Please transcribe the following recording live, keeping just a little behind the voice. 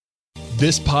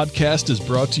This podcast is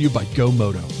brought to you by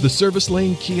GoMoto, the service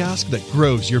lane kiosk that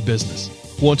grows your business.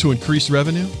 Want to increase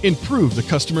revenue, improve the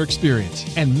customer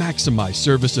experience, and maximize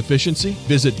service efficiency?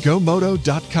 Visit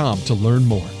GoMoto.com to learn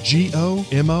more. GoMoto.com.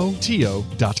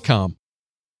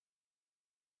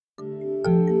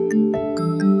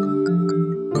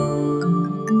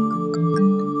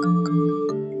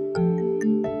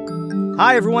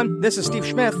 Hi, everyone. This is Steve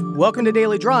Smith. Welcome to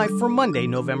Daily Drive for Monday,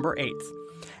 November 8th.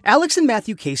 Alex and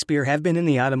Matthew Casebeer have been in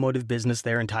the automotive business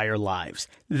their entire lives.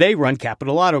 They run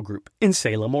Capital Auto Group in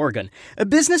Salem, Oregon, a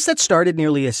business that started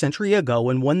nearly a century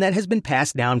ago and one that has been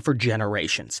passed down for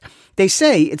generations. They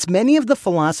say it's many of the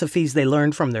philosophies they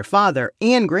learned from their father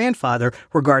and grandfather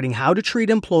regarding how to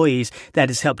treat employees that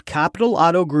has helped Capital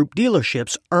Auto Group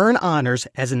dealerships earn honors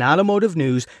as an Automotive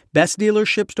News Best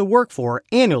Dealerships to Work For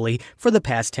annually for the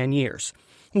past 10 years.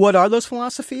 What are those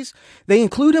philosophies? They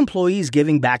include employees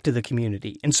giving back to the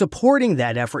community and supporting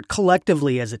that effort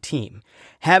collectively as a team,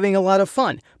 having a lot of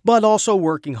fun, but also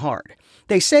working hard.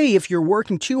 They say if you're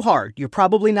working too hard, you're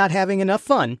probably not having enough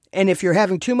fun, and if you're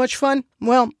having too much fun,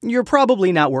 well, you're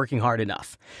probably not working hard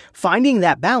enough. Finding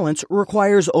that balance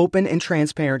requires open and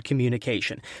transparent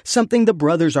communication, something the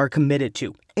brothers are committed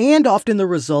to, and often the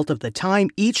result of the time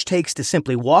each takes to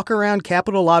simply walk around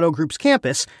Capital Auto Group's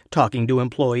campus talking to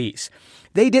employees.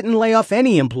 They didn't lay off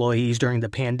any employees during the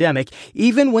pandemic,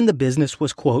 even when the business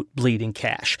was, quote, bleeding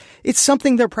cash. It's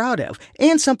something they're proud of,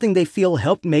 and something they feel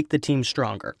helped make the team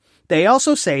stronger. They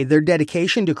also say their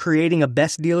dedication to creating a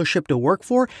best dealership to work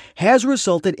for has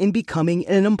resulted in becoming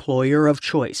an employer of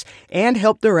choice, and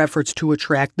helped their efforts to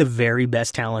attract the very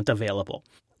best talent available.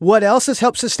 What else has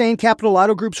helped sustain Capital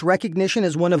Auto Group's recognition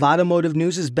as one of Automotive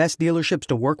News' best dealerships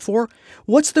to work for?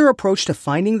 What's their approach to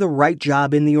finding the right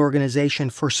job in the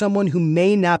organization for someone who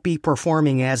may not be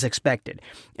performing as expected?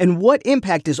 And what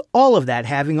impact is all of that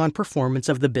having on performance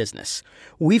of the business?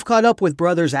 We've caught up with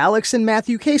brothers Alex and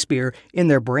Matthew Casebeer in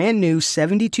their brand new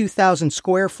 72,000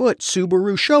 square foot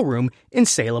Subaru showroom in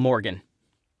Salem, Oregon.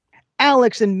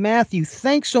 Alex and Matthew,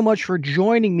 thanks so much for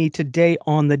joining me today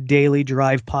on the Daily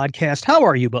Drive podcast. How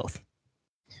are you both?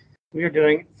 We are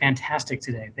doing fantastic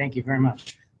today. Thank you very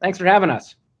much. Thanks for having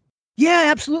us. Yeah,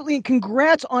 absolutely. And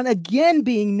congrats on again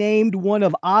being named one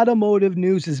of Automotive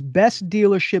News' best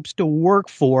dealerships to work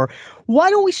for. Why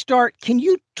don't we start? Can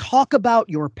you talk about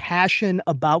your passion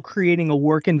about creating a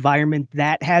work environment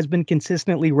that has been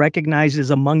consistently recognized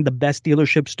as among the best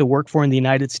dealerships to work for in the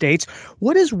United States?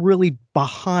 What is really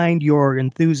behind your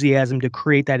enthusiasm to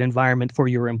create that environment for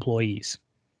your employees?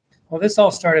 Well, this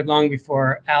all started long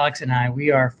before Alex and I.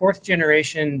 We are fourth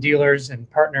generation dealers and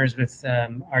partners with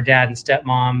our dad and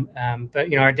stepmom.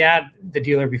 But our dad, the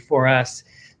dealer before us,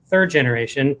 third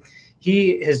generation,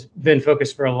 he has been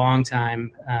focused for a long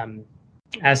time,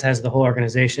 as has the whole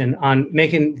organization, on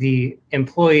making the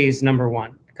employees number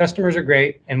one. Customers are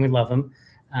great and we love them,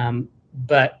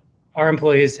 but our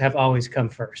employees have always come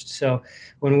first. So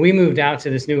when we moved out to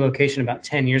this new location about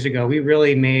 10 years ago, we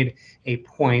really made a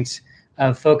point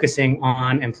of focusing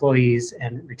on employees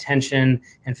and retention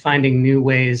and finding new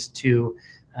ways to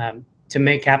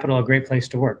make Capital a great place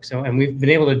to work. And we've been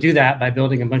able to do that by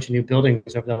building a bunch of new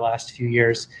buildings over the last few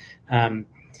years, or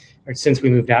since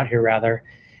we moved out here rather.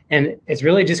 And it's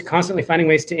really just constantly finding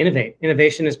ways to innovate.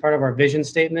 Innovation is part of our vision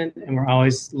statement, and we're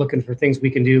always looking for things we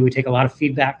can do. We take a lot of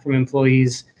feedback from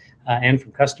employees and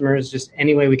from customers, just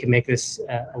any way we can make this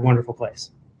a wonderful place.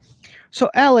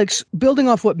 So Alex, building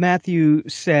off what Matthew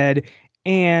said,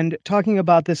 and talking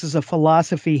about this as a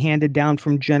philosophy handed down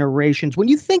from generations, when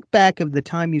you think back of the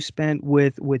time you spent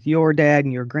with your dad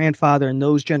and your grandfather and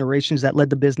those generations that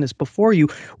led the business before you,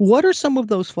 what are some of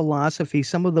those philosophies,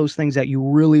 some of those things that you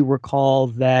really recall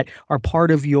that are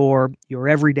part of your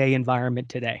everyday environment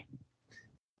today?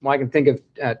 Well, I can think of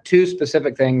two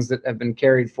specific things that have been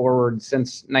carried forward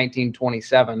since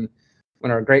 1927,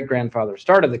 when our great-grandfather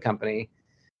started the company.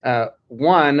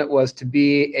 One was to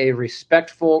be a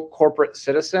respectful corporate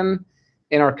citizen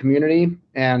in our community,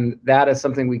 and that is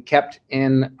something we kept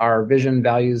in our vision,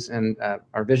 values, and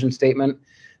our vision statement.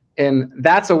 And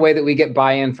that's a way that we get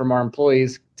buy-in from our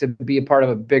employees to be a part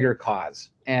of a bigger cause.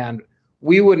 And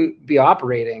we wouldn't be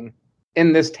operating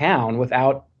in this town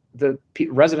without the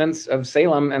residents of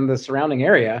Salem and the surrounding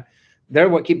area. They're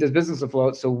what keep this business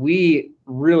afloat. So we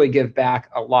really give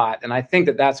back a lot. And I think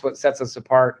that that's what sets us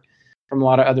apart from a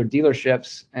lot of other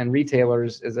dealerships and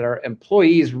retailers, is that our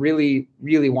employees really,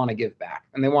 really want to give back,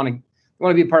 and they want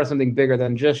to be a part of something bigger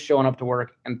than just showing up to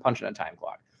work and punching a time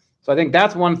clock. So I think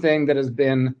that's one thing that has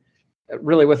been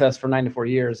really with us for 9 to 4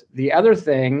 years. The other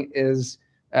thing is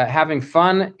having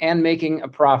fun and making a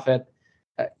profit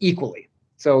equally.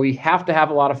 So we have to have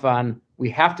a lot of fun. We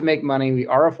have to make money. We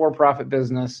are a for-profit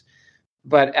business.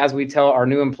 But as we tell our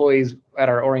new employees at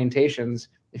our orientations,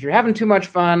 if you're having too much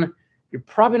fun, you're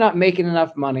probably not making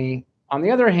enough money. On the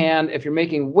other hand, if you're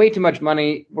making way too much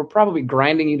money, we're probably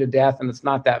grinding you to death and it's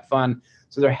not that fun.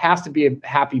 So there has to be a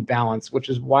happy balance, which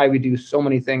is why we do so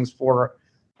many things for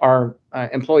our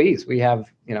employees. We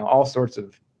have, all sorts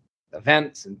of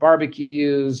events and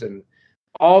barbecues and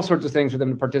all sorts of things for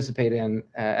them to participate in.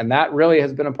 And that really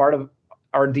has been a part of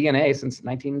our DNA since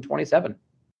 1927.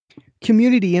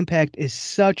 Community impact is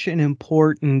such an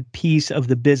important piece of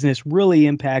the business, really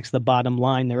impacts the bottom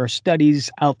line. There are studies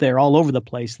out there all over the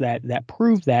place that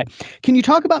prove that. Can you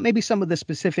talk about maybe some of the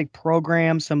specific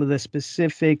programs, some of the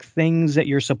specific things that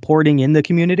you're supporting in the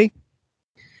community?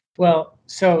 Well,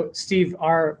 so Steve,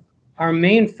 our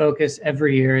main focus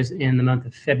every year is in the month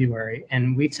of February,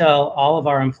 and we tell all of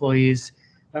our employees,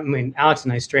 Alex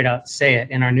and I straight out say it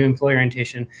in our new employee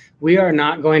orientation, we are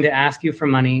not going to ask you for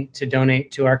money to donate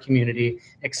to our community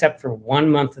except for 1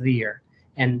 month of the year.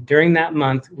 And during that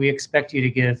month, we expect you to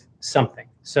give something.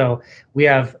 So we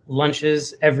have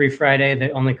lunches every Friday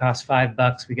that only cost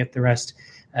 $5. We get the rest.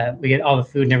 We get all the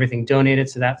food and everything donated.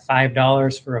 So that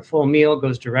 $5 for a full meal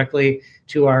goes directly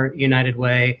to our United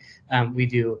Way.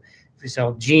 We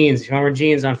sell jeans. If you want to wear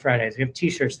jeans on Fridays, we have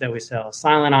T-shirts that we sell,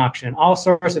 silent auction, all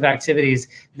sorts of activities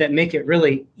that make it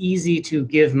really easy to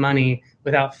give money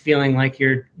without feeling like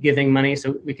you're giving money.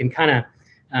 So we can kind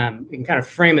of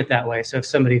frame it that way. So if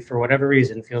somebody, for whatever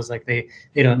reason, feels like they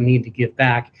don't need to give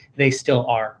back, they still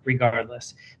are,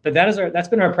 regardless. But that's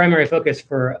been our primary focus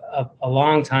for a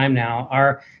long time now.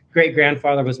 Our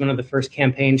great-grandfather was one of the first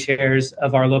campaign chairs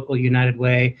of our local United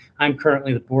Way. I'm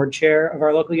currently the board chair of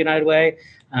our local United Way.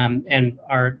 And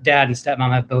our dad and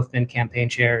stepmom have both been campaign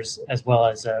chairs as well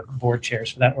as board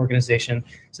chairs for that organization.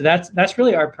 So that's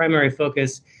really our primary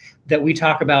focus that we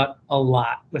talk about a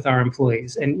lot with our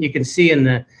employees. And you can see in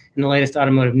the latest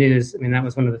automotive news, that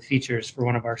was one of the features for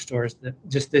one of our stores that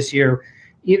just this year,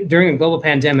 during a global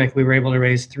pandemic, we were able to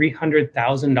raise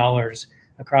 $300,000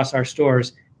 across our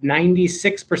stores.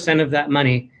 96% of that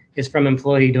money is from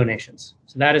employee donations.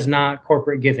 So that is not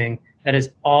corporate giving. That is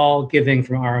all giving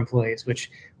from our employees, which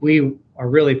we are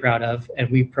really proud of and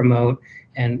we promote,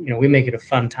 and we make it a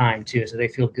fun time too, so they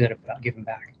feel good about giving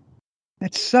back.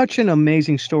 That's such an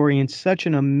amazing story and such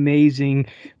an amazing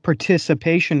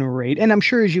participation rate. And I'm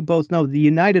sure, as you both know, the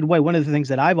United Way, one of the things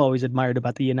that I've always admired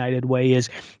about the United Way is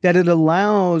that it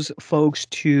allows folks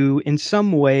to, in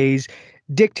some ways,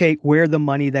 dictate where the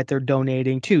money that they're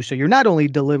donating to. So you're not only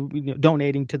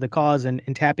donating to the cause and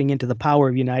tapping into the power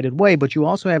of United Way, but you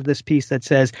also have this piece that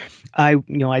says,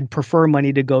 I'd prefer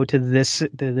money to go to this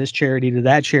charity, to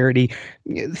that charity,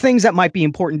 things that might be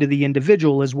important to the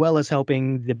individual as well as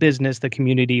helping the business, the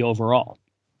community overall.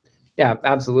 Yeah,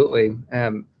 absolutely.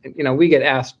 We get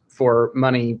asked for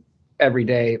money every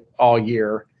day, all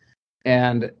year.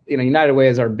 And, United Way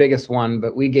is our biggest one,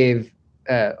 but we gave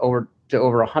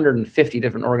over 150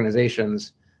 different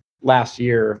organizations last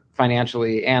year,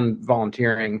 financially and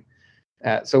volunteering.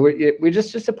 So we're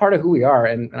just a part of who we are.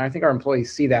 And I think our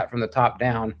employees see that from the top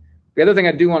down. The other thing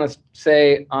I do want to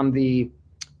say on the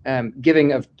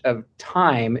giving of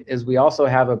time is we also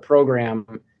have a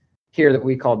program here that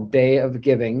we call Day of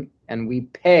Giving. And we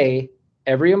pay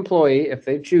every employee, if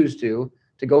they choose to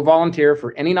go volunteer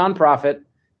for any nonprofit.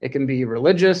 It can be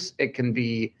religious, it can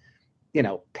be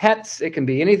pets, it can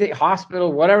be anything,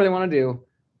 hospital, whatever they want to do.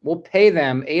 We'll pay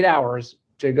them 8 hours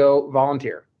to go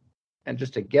volunteer and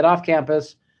just to get off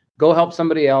campus, go help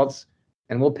somebody else,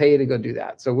 and we'll pay you to go do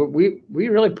that. So we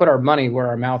really put our money where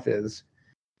our mouth is,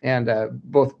 and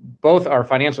both our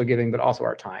financial giving, but also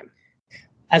our time.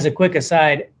 As a quick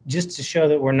aside, just to show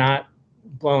that we're not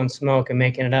blowing smoke and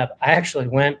making it up, I actually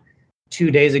went 2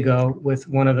 days ago with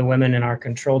one of the women in our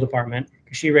control department.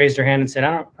 She raised her hand and said,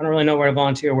 I don't really know where to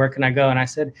volunteer. Where can I go? And I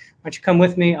said, why don't you come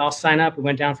with me? I'll sign up. We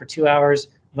went down for 2 hours,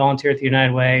 volunteered at the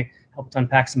United Way, helped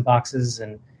unpack some boxes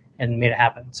and made it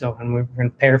happen. So, and we're going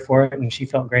to pay her for it. And she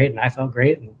felt great and I felt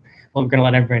great. And we're going to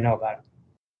let everybody know about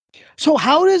it. So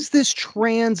how does this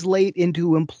translate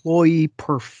into employee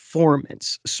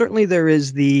performance? Certainly there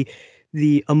is the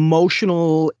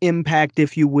emotional impact,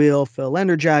 if you will, feel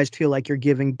energized, feel like you're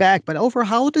giving back. But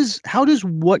how does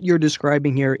what you're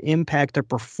describing here impact the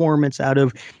performance out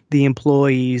of the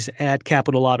employees at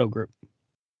Capital Auto Group?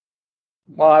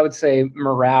 Well, I would say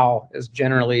morale is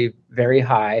generally very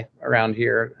high around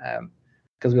here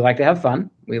because we like to have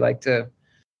fun. We like to,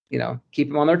 keep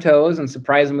them on their toes and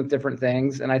surprise them with different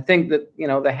things. And I think that,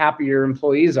 the happier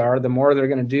employees are, the more they're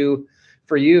going to do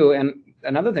for you. And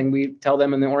another thing we tell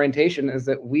them in the orientation is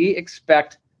that we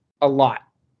expect a lot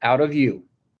out of you,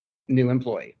 new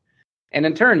employee. And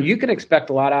in turn, you can expect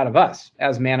a lot out of us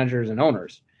as managers and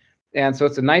owners. And so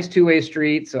it's a nice two-way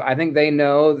street. So I think they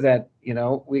know that,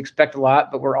 we expect a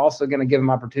lot, but we're also going to give them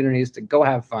opportunities to go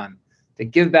have fun, to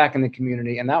give back in the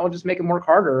community. And that will just make them work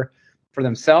harder for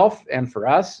themselves and for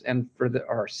us and for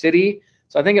our city.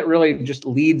 So I think it really just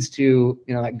leads to,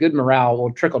 that good morale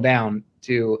will trickle down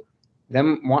to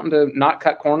them wanting to not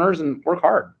cut corners and work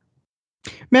hard.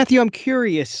 Matthew, I'm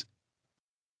curious,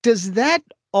 does that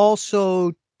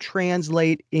also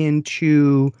translate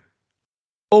into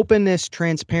openness,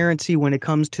 transparency when it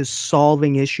comes to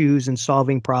solving issues and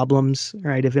solving problems,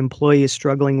 right? If an employee is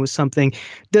struggling with something,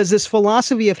 does this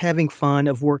philosophy of having fun,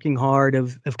 of working hard,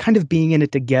 of kind of being in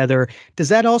it together, does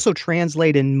that also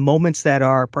translate in moments that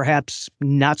are perhaps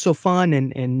not so fun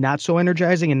and not so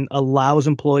energizing, and allows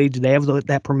employees, do they have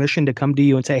that permission to come to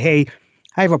you and say, hey,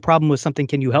 I have a problem with something,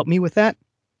 can you help me with that?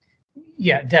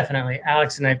 Yeah, definitely.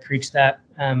 Alex and I preach that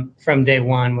from day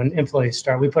one. When employees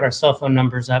start, we put our cell phone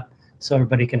numbers up so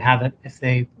everybody can have it if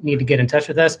they need to get in touch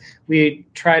with us. We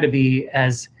try to be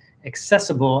as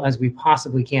accessible as we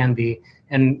possibly can be,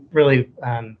 and really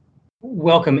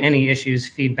welcome any issues,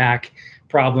 feedback,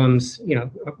 problems,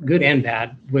 good and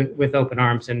bad, with open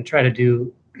arms, and try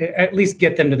to at least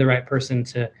get them to the right person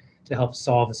to help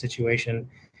solve the situation.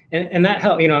 And that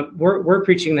help, we're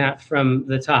preaching that from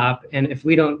the top. And if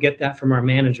we don't get that from our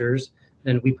managers,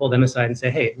 then we pull them aside and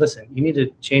say, hey, listen, you need to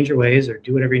change your ways or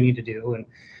do whatever you need to do, and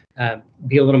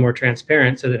be a little more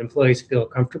transparent so that employees feel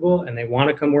comfortable and they want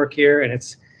to come work here. And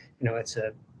it's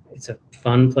a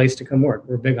fun place to come work.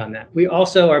 We're big on that. We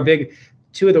also are big.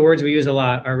 Two of the words we use a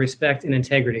lot are respect and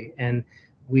integrity. And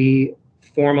we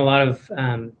form a lot of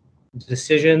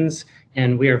decisions,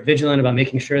 and we are vigilant about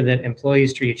making sure that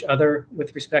employees treat each other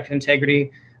with respect and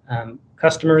integrity,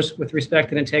 customers with respect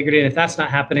and integrity. And if that's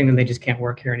not happening, then they just can't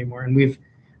work here anymore. And we've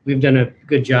done a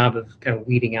good job of kind of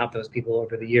weeding out those people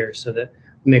over the years so that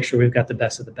we make sure we've got the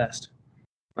best of the best.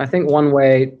 I think one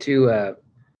way to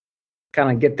kind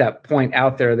of get that point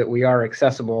out there that we are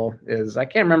accessible is, I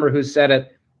can't remember who said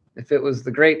it, if it was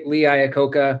the great Lee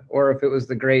Iacocca or if it was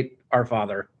the great Our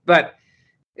Father, but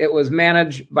it was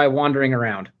manage by wandering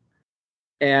around.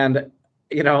 And,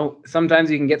 sometimes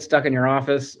you can get stuck in your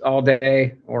office all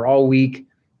day or all week,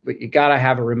 but you got to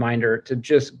have a reminder to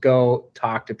just go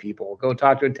talk to people, go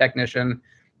talk to a technician,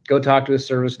 go talk to a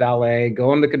service valet,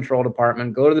 go in the control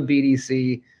department, go to the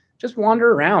BDC, just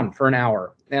wander around for an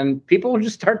hour, and people will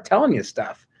just start telling you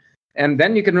stuff. And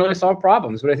then you can really solve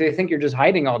problems. But if they think you're just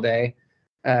hiding all day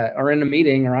or in a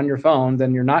meeting or on your phone,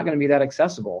 then you're not going to be that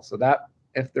accessible. So that,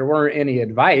 if there weren't any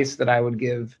advice that I would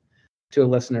give to a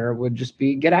listener, would just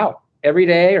be get out every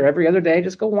day or every other day,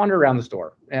 just go wander around the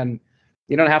store. And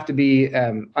you don't have to be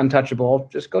untouchable.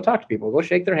 Just go talk to people, go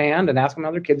shake their hand and ask them how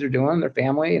their kids are doing, their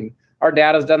family. And our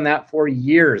dad has done that for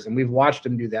years, and we've watched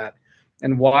him do that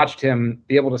and watched him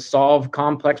be able to solve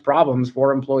complex problems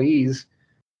for employees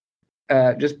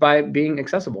just by being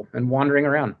accessible and wandering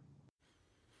around.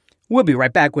 We'll be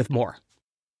right back with more.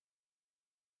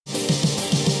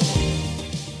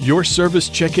 Your service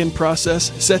check-in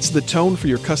process sets the tone for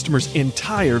your customer's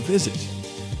entire visit.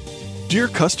 Do your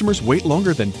customers wait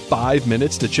longer than 5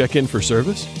 minutes to check in for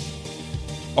service?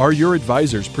 Are your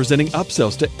advisors presenting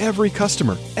upsells to every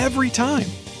customer every time?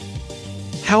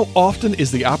 How often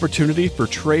is the opportunity for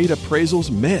trade appraisals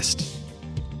missed?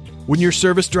 When your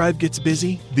service drive gets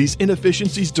busy, these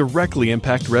inefficiencies directly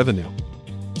impact revenue.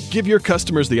 Give your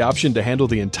customers the option to handle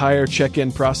the entire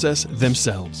check-in process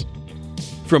themselves.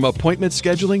 From appointment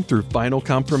scheduling through final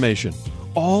confirmation,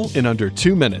 all in under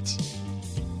 2 minutes.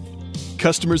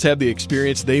 Customers have the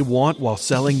experience they want while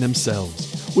selling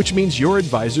themselves, which means your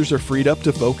advisors are freed up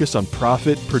to focus on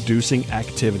profit-producing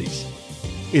activities.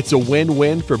 It's a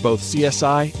win-win for both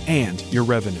CSI and your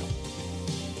revenue.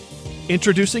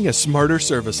 Introducing a smarter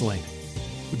service lane.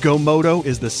 GoMoto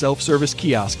is the self-service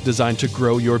kiosk designed to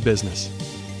grow your business.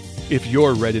 If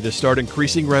you're ready to start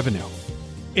increasing revenue,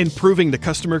 improving the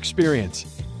customer experience,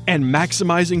 and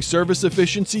maximizing service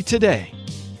efficiency today,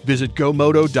 visit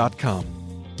GoMoto.com.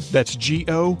 That's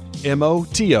GOMOTO.com.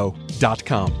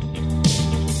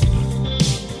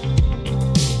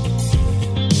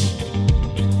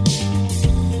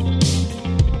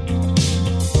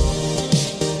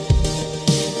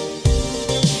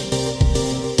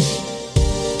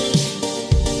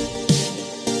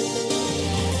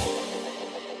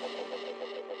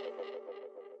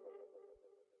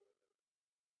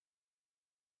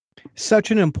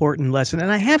 Such an important lesson.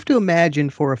 And I have to imagine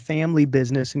for a family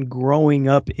business and growing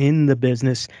up in the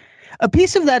business, A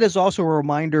piece of that is also a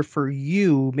reminder for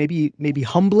you, maybe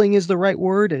humbling is the right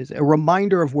word, is a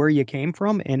reminder of where you came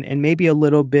from, and maybe a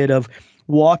little bit of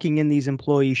walking in these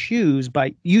employees' shoes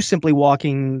by you simply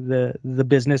walking the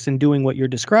business and doing what you're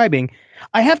describing.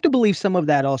 I have to believe some of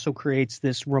that also creates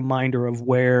this reminder of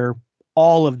where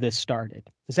all of this started.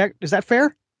 Is that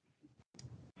fair?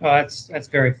 Oh, that's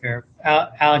very fair.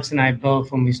 Alex and I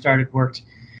both, when we started,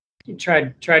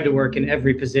 tried to work in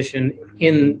every position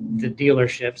in the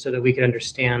dealership so that we could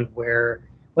understand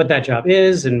what that job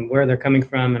is and where they're coming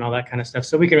from and all that kind of stuff.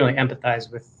 So we can really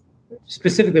empathize with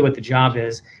specifically what the job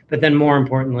is. But then more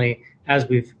importantly, as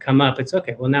we've come up, it's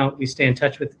okay. Well, now we stay in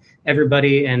touch with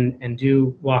everybody and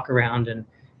do walk around and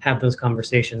have those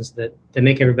conversations that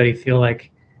make everybody feel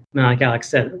like Alex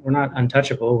said, we're not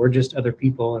untouchable. We're just other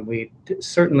people. And we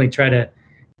certainly try to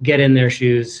get in their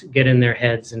shoes, get in their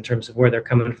heads in terms of where they're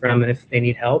coming from and if they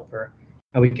need help or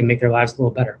how we can make their lives a little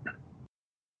better.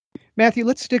 Matthew,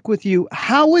 let's stick with you.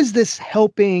 How is this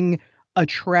helping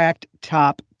attract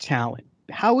top talent?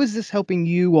 How is this helping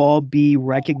you all be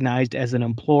recognized as an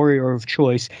employer of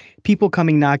choice? People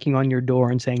coming knocking on your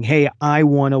door and saying, hey, I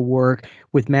want to work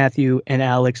with Matthew and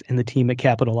Alex and the team at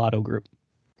Capital Auto Group.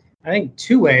 I think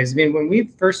two ways. I mean, when we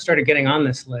first started getting on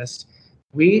this list,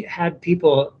 we had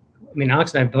people,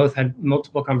 Alex and I both had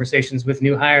multiple conversations with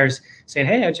new hires saying,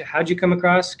 hey, how'd you come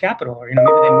across Capital? Or, maybe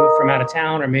they moved from out of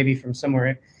town or maybe from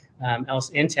somewhere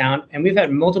else in town. And we've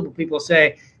had multiple people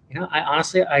say, I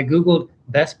Googled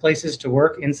best places to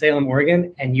work in Salem,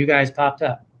 Oregon, and you guys popped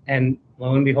up. And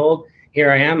lo and behold, here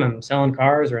I am. I'm selling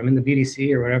cars or I'm in the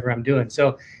BDC or whatever I'm doing.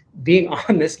 So being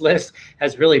on this list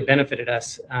has really benefited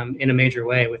us in a major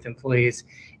way with employees.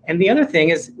 And the other thing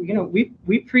is,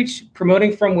 we preach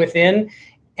promoting from within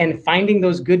and finding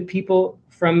those good people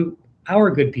from our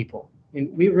good people. And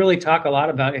we really talk a lot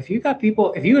about if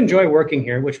you enjoy working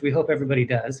here, which we hope everybody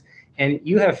does, and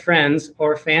you have friends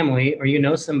or family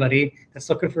or somebody that's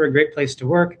looking for a great place to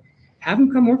work, have them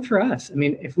come work for us.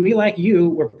 If we like you,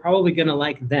 we're probably going to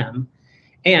like them.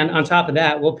 And on top of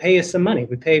that, we'll pay you some money.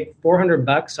 We pay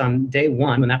 $400 on day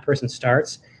one when that person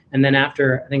starts. And then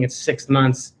after, I think it's 6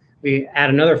 months, we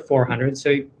add another $400.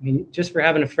 So just for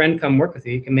having a friend come work with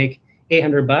you, you can make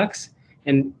 $800.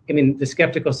 And the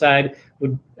skeptical side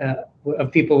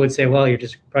of people would say, well, you're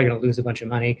just probably going to lose a bunch of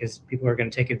money because people are going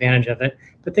to take advantage of it.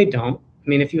 But they don't.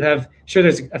 If you have, sure,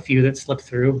 there's a few that slip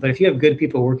through, but if you have good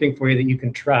people working for you that you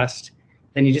can trust,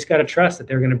 then you just got to trust that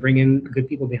they're going to bring in good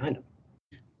people behind them.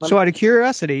 So out of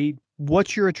curiosity,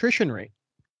 what's your attrition rate?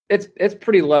 It's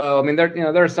pretty low.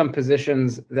 There are some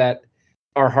positions that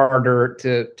are harder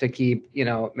to keep,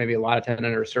 maybe a lot of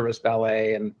attendant or service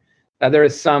valet. And there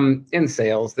is some in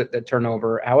sales that turn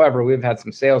over. However, we've had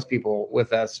some salespeople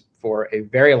with us for a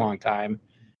very long time.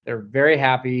 They're very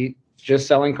happy just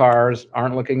selling cars,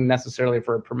 aren't looking necessarily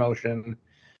for a promotion.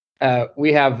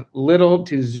 We have little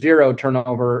to zero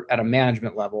turnover at a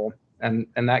management level. And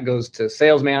that goes to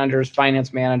sales managers,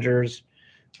 finance managers,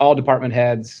 all department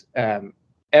heads.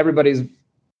 Everybody's,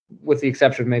 with the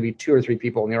exception of maybe 2 or 3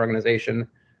 people in the organization,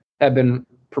 have been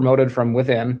promoted from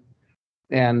within.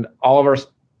 And all of our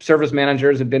service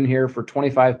managers have been here for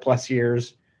 25 plus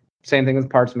years. Same thing with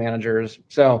parts managers.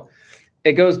 So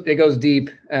it goes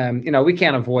deep. We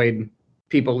can't avoid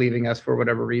people leaving us for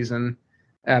whatever reason,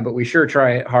 but we sure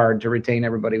try hard to retain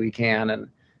everybody we can.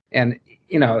 And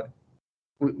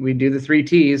we do the 3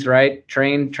 T's, right?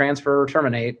 Train, transfer, or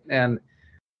terminate. And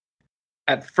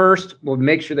at first, we'll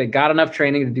make sure they got enough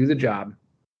training to do the job.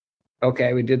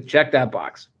 Okay, we did check that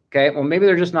box. Okay, well, maybe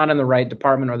they're just not in the right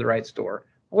department or the right store.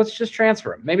 Well, let's just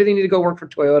transfer them. Maybe they need to go work for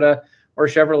Toyota or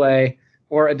Chevrolet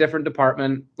or a different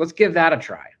department. Let's give that a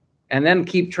try and then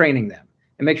keep training them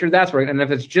and make sure that's right. And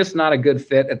if it's just not a good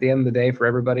fit at the end of the day for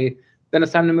everybody, then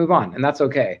it's time to move on. And that's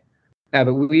okay.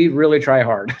 But we really try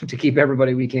hard to keep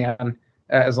everybody we can,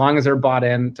 as long as they're bought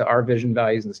in to our vision,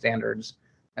 values, and standards.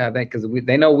 Because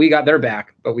they know we got their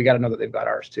back, but we got to know that they've got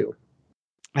ours too.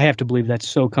 I have to believe that's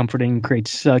so comforting and creates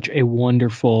such a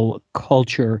wonderful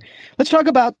culture. Let's talk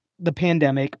about the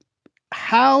pandemic.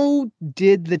 How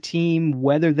did the team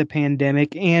weather the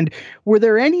pandemic? And were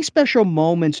there any special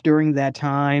moments during that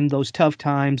time, those tough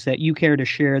times, that you care to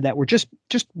share that were just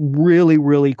really,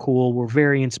 really cool, were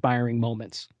very inspiring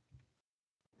moments?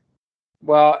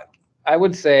 Well, I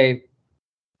would say,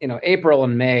 April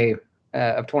and May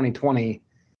of 2020,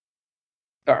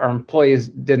 our employees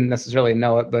didn't necessarily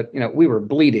know it, but, we were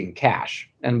bleeding cash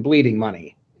and bleeding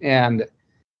money. And,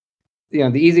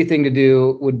 the easy thing to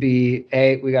do would be,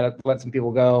 hey, we got to let some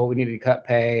people go. We needed to cut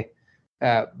pay.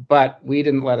 But we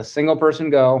didn't let a single person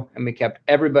go, and we kept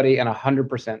everybody in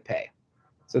 100% pay.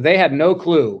 So they had no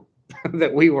clue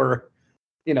that we were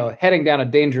heading down a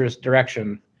dangerous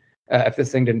direction if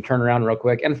this thing didn't turn around real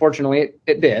quick. And fortunately,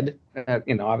 it did.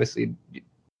 Obviously,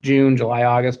 June, July,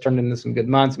 August turned into some good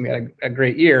months, and we had a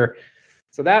great year.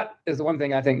 So that is the one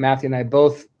thing I think Matthew and I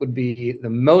both would be the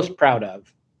most proud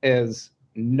of, is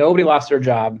nobody lost their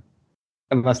job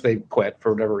unless they quit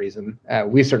for whatever reason.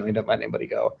 We certainly didn't let anybody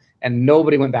go, and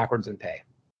nobody went backwards in pay.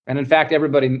 And in fact,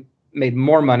 everybody made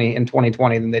more money in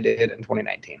 2020 than they did in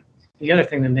 2019. The other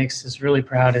thing that makes us really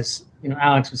proud is,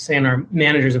 Alex was saying our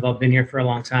managers have all been here for a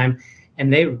long time,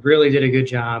 and they really did a good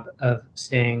job of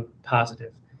staying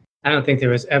positive. I don't think there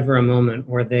was ever a moment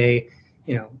where they,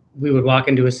 we would walk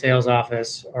into a sales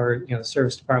office or, the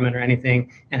service department or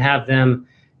anything and have them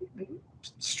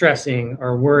stressing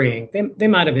or worrying. They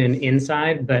might have been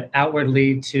inside, but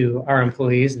outwardly to our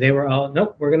employees, they were all,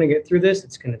 nope, we're going to get through this.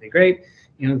 It's going to be great.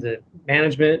 The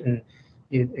management and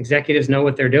the executives know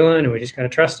what they're doing, and we just got to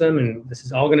trust them, and this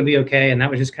is all going to be okay. And that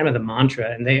was just kind of the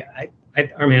mantra. And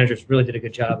our managers really did a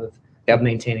good job of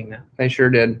maintaining that. They sure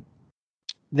did.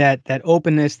 That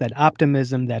openness, that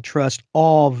optimism, that trust,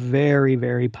 all very,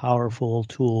 very powerful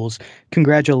tools.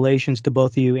 Congratulations to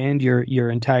both of you and your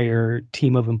entire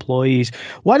team of employees.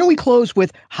 Why don't we close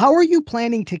with, how are you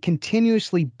planning to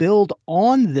continuously build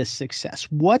on this success?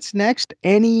 What's next?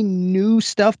 Any new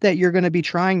stuff that you're going to be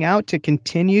trying out to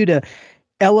continue to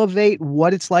elevate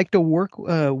what it's like to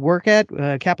work at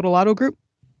Capital Auto Group?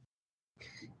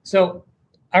 So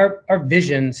our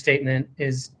vision statement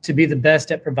is to be the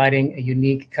best at providing a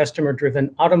unique,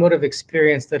 customer-driven automotive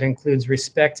experience that includes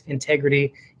respect,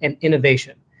 integrity, and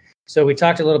innovation. So we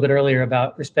talked a little bit earlier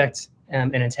about respect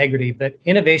and integrity, but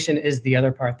innovation is the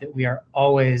other part that we're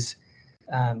always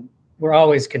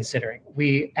considering.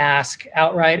 We ask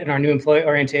outright in our new employee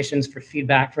orientations for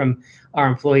feedback from our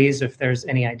employees if there's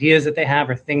any ideas that they have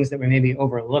or things that we maybe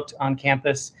overlooked on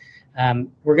campus.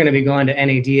 We're going to be going to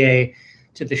NADA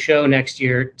to the show next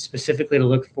year specifically to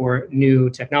look for new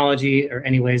technology or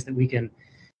any ways that we can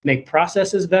make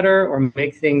processes better or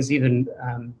make things even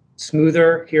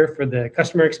smoother here for the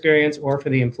customer experience or for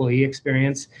the employee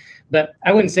experience. But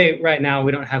I wouldn't say right now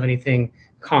we don't have anything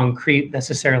concrete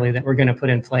necessarily that we're going to put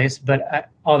in place. But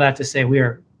all that to say, we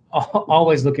are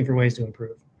always looking for ways to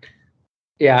improve.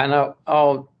 Yeah, and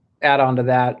I'll add on to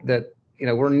that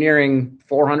we're nearing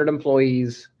 400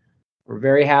 employees. We're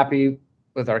very happy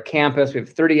with our campus. We have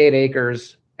 38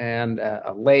 acres and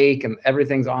a lake, and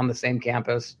everything's on the same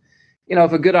campus.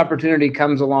 If a good opportunity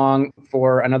comes along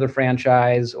for another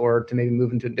franchise or to maybe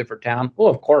move into a different town, we'll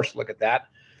of course look at that.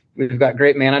 We've got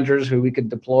great managers who we could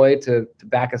deploy to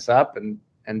back us up and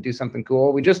do something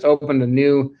cool. We just opened a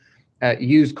new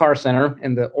used car center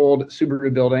in the old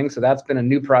Subaru building. So that's been a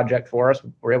new project for us.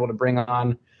 We're able to bring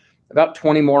on about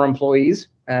 20 more employees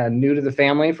new to the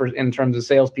family in terms of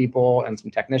salespeople and some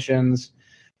technicians.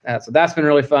 So that's been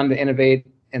really fun to innovate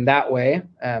in that way.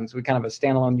 So we kind of have a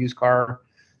standalone used car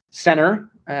center.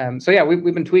 So yeah,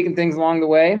 we've been tweaking things along the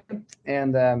way,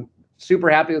 and super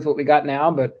happy with what we got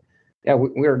now. But yeah,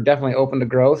 we're definitely open to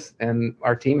growth, and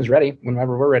our team is ready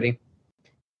whenever we're ready.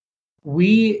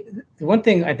 The one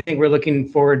thing I think we're looking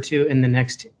forward to in the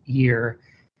next year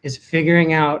is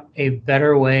figuring out a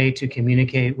better way to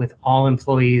communicate with all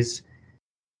employees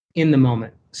in the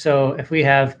moment. So if we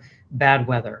have bad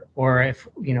weather, or if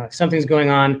something's going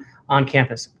on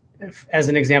campus, as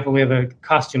an example, we have a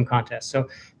costume contest. So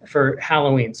for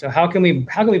Halloween, so how can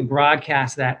we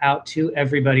broadcast that out to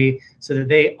everybody so that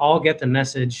they all get the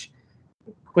message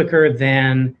quicker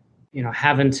than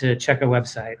having to check a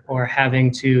website or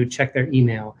having to check their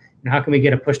email? How can we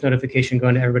get a push notification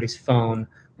going to everybody's phone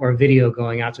or a video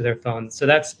going out to their phone? So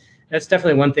that's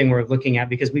definitely one thing we're looking at,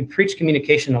 because we preach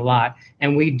communication a lot,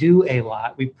 and we do a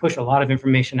lot. We push a lot of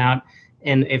information out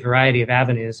in a variety of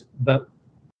avenues, but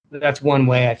that's one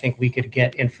way I think we could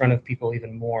get in front of people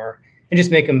even more and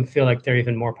just make them feel like they're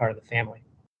even more part of the family.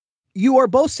 You are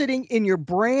both sitting in your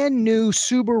brand new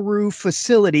Subaru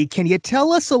facility. Can you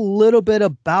tell us a little bit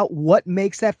about what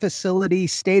makes that facility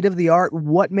state of the art?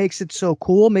 What makes it so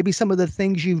cool? Maybe some of the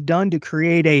things you've done to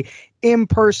create a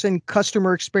in-person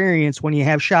customer experience when you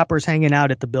have shoppers hanging out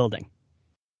at the building.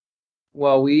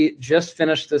 Well, we just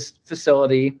finished this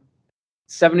facility,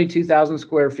 72,000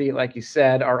 square feet, like you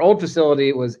said. Our old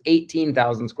facility was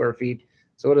 18,000 square feet.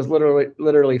 So it is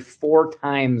literally 4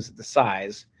 times the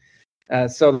size.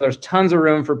 So there's tons of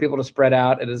room for people to spread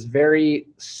out. It is very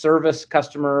service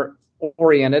customer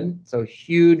oriented. So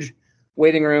huge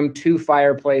waiting room, 2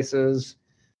 fireplaces,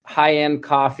 high-end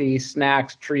coffee,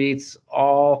 snacks, treats,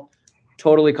 all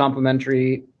totally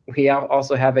complimentary. We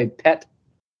also have a pet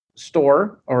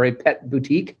store or a pet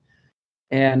boutique.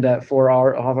 And for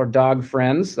all of our dog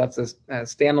friends, that's a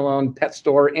standalone pet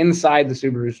store inside the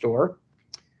Subaru store.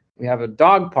 We have a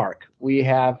dog park. We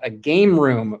have a game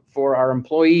room for our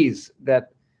employees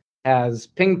that has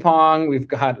ping pong. We've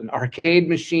got an arcade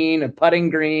machine, a putting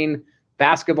green,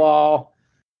 basketball.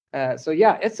 So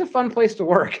yeah, it's a fun place to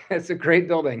work. It's a great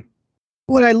building.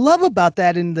 What I love about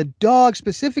that, and the dog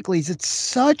specifically, is it's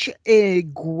such a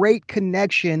great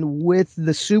connection with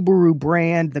the Subaru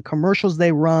brand, the commercials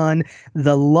they run,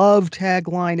 the love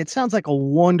tagline. It sounds like a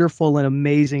wonderful and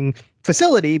amazing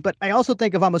facility, but I also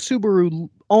think if I'm a Subaru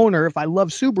owner, if I love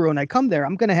Subaru and I come there,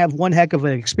 I'm going to have one heck of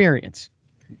an experience.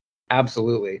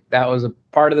 Absolutely. That was a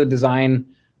part of the design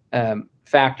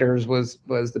factors was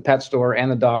the pet store and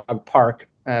the dog park,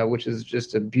 which is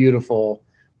just a beautiful,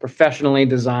 professionally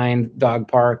designed dog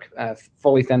park,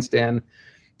 fully fenced in.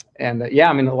 And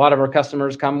yeah, I mean, a lot of our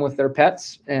customers come with their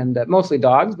pets, and mostly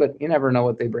dogs, but you never know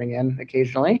what they bring in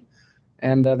occasionally.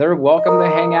 And they're welcome to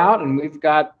hang out. And we've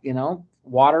got,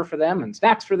 water for them and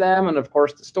snacks for them. And of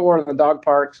course, the store and the dog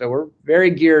park. So we're very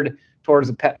geared towards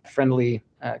the pet-friendly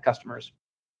customers.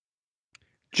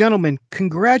 Gentlemen,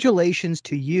 congratulations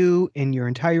to you and your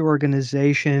entire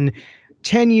organization.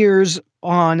 10 years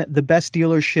on the best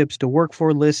dealerships to work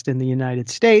for list in the United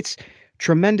States.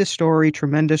 Tremendous story,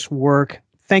 tremendous work.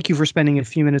 Thank you for spending a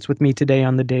few minutes with me today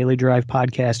on the Daily Drive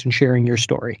podcast and sharing your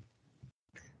story.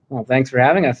 Well, thanks for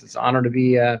having us. It's an honor to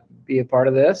be a part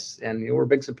of this. And we're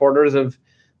big supporters of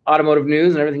automotive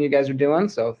news and everything you guys are doing.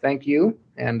 So thank you.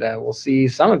 And we'll see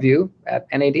some of you at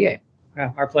NADA.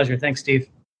 Yeah, our pleasure. Thanks, Steve.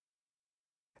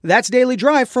 That's Daily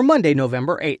Drive for Monday,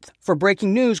 November 8th. For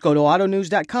breaking news, go to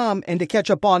autonews.com. And to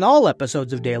catch up on all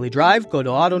episodes of Daily Drive, go to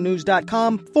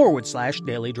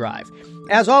autonews.com/Daily Drive.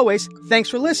 As always, thanks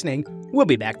for listening. We'll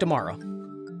be back tomorrow.